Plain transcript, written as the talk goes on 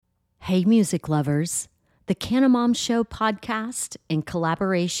Hey, music lovers. The Cannabis Show podcast, in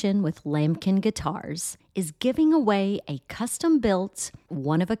collaboration with Lambkin Guitars, is giving away a custom-built,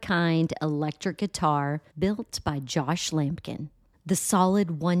 one-of-a-kind electric guitar built by Josh Lambkin. The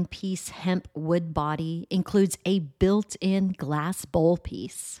solid one-piece hemp wood body includes a built-in glass bowl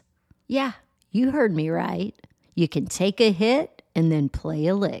piece. Yeah, you heard me right. You can take a hit and then play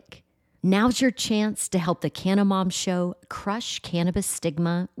a lick. Now's your chance to help the Cannabis Show crush cannabis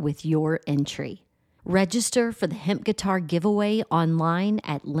stigma with your entry. Register for the hemp guitar giveaway online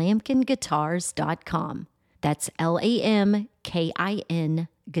at lambkinguitars.com. That's LAMKIN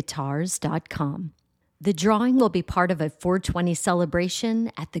guitars.com. The drawing will be part of a 420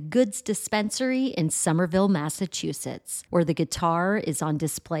 celebration at the Goods Dispensary in Somerville, Massachusetts, where the guitar is on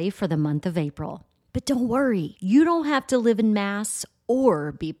display for the month of April. But don't worry, you don't have to live in Mass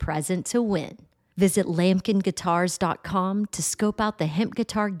or be present to win. Visit lambkinguitars.com to scope out the hemp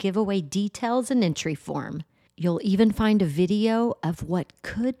guitar giveaway details and entry form. You'll even find a video of what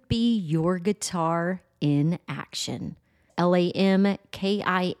could be your guitar in action. LAMKIN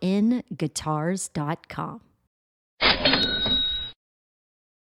guitars.com.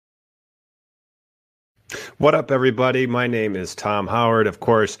 What up, everybody? My name is Tom Howard. Of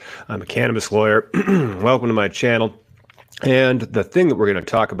course, I'm a cannabis lawyer. Welcome to my channel. And the thing that we're going to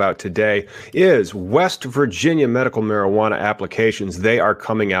talk about today is West Virginia medical marijuana applications. They are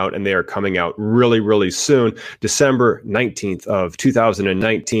coming out, and they are coming out really, really soon. December 19th of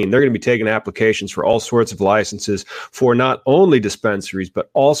 2019. They're going to be taking applications for all sorts of licenses for not only dispensaries,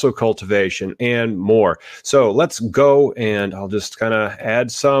 but also cultivation and more. So let's go, and I'll just kind of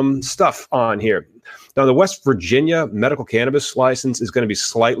add some stuff on here. Now, the West Virginia medical cannabis license is going to be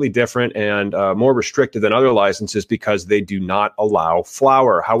slightly different and more restricted than other licenses because they do not allow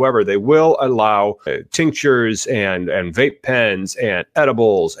flower. However, they will allow tinctures and vape pens and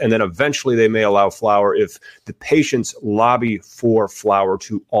edibles, and then eventually they may allow flower if the patients lobby for flower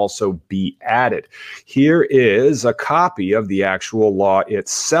to also be added. Here is a copy of the actual law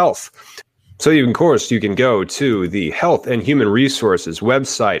itself. So, of course, you can go to the Health and Human Resources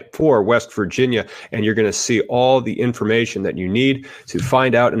website for West Virginia, and you're going to see all the information that you need to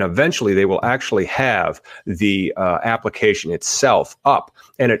find out. And eventually, they will actually have the application itself up.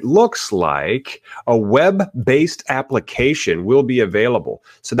 And it looks like a web-based application will be available.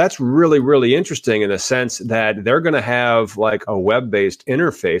 So that's really, really interesting in the sense that they're going to have like a web-based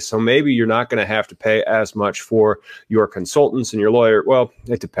interface. So maybe you're not going to have to pay as much for your consultants and your lawyer. Well,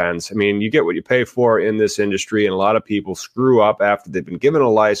 it depends. I mean, you get what you pay for in this industry, and a lot of people screw up after they've been given a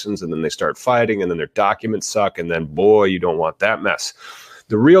license, and then they start fighting, and then their documents suck, and then boy, you don't want that mess.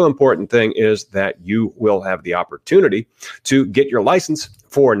 The real important thing is that you will have the opportunity to get your license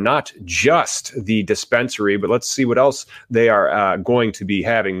for not just the dispensary, but let's see what else they are going to be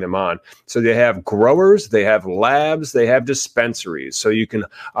having them on. So they have growers, they have labs, they have dispensaries. So you can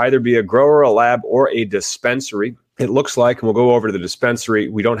either be a grower, a lab, or a dispensary. It looks like, and we'll go over to the dispensary,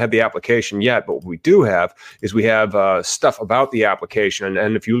 we don't have the application yet, but what we do have is we have stuff about the application.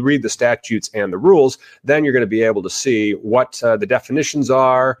 And if you read the statutes and the rules, then you're going to be able to see what the definitions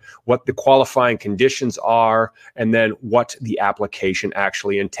are, what the qualifying conditions are, and then what the application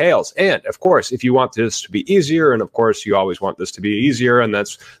actually entails. And of course, if you want this to be easier, and of course, you always want this to be easier, and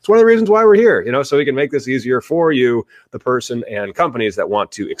it's one of the reasons why we're here, so we can make this easier for you, the person and companies that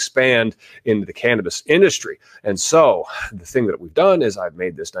want to expand into the cannabis industry. And so the thing that we've done is I've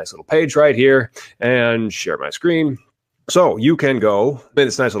made this nice little page right here and share my screen. So you can go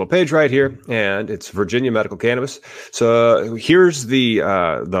this nice little page right here, and it's Virginia Medical Cannabis. So here's the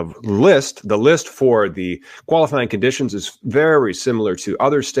list. The list for the qualifying conditions is very similar to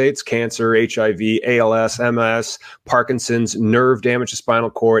other states: cancer, HIV, ALS, MS, Parkinson's, nerve damage to spinal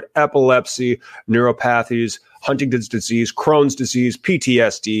cord, epilepsy, neuropathies, Huntington's disease, Crohn's disease,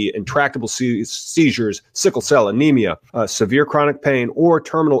 PTSD, intractable seizures, sickle cell anemia, severe chronic pain, or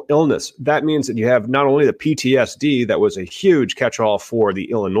terminal illness. That means that you have not only the PTSD that was a huge catch-all for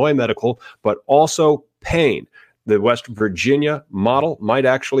the Illinois medical, but also pain. The West Virginia model might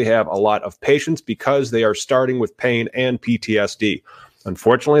actually have a lot of patients because they are starting with pain and PTSD.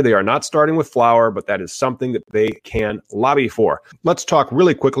 Unfortunately, they are not starting with flower, but that is something that they can lobby for. Let's talk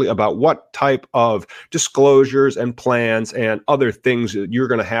really quickly about what type of disclosures and plans and other things that you're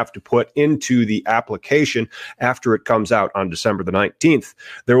going to have to put into the application after it comes out on December the 19th.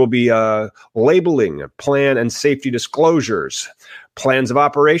 There will be labeling, plan and safety disclosures, plans of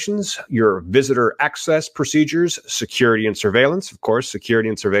operations, your visitor access procedures, security and surveillance. Of course, security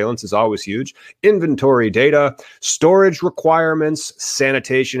and surveillance is always huge. Inventory data, storage requirements,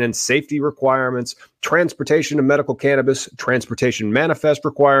 sanitation and safety requirements, transportation of medical cannabis, transportation manifest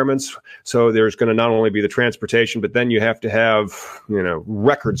requirements. So there's going to not only be the transportation, but then you have to have,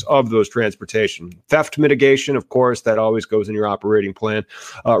 records of those transportation. Theft mitigation, of course, that always goes in your operating plan.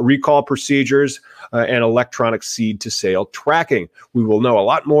 Recall procedures and electronic seed to sale tracking. We will know a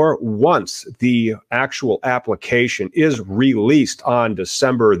lot more once the actual application is released on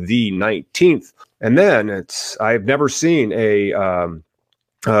December the 19th. And then I've never seen a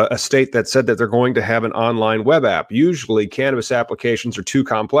state that said that they're going to have an online web app. Usually cannabis applications are too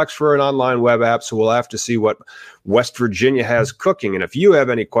complex for an online web app, so we'll have to see what West Virginia has cooking. And if you have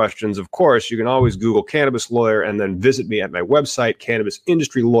any questions, of course, you can always Google Cannabis Lawyer and then visit me at my website,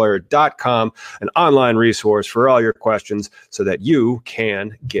 cannabisindustrylawyer.com, an online resource for all your questions so that you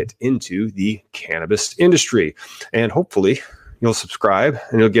can get into the cannabis industry. And hopefully you'll subscribe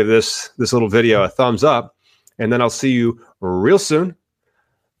and you'll give this little video a thumbs up, and then I'll see you real soon.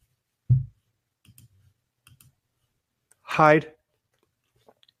 Hide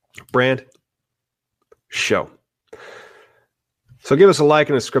Brand Show. So give us a like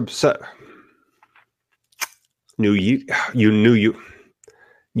and a subscribe. Unique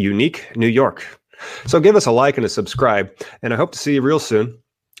New York. So give us a like and a subscribe, and I hope to see you real soon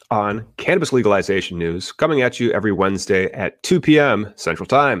on Cannabis Legalization News, coming at you every Wednesday at 2 p.m. Central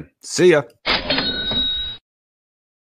Time. See ya.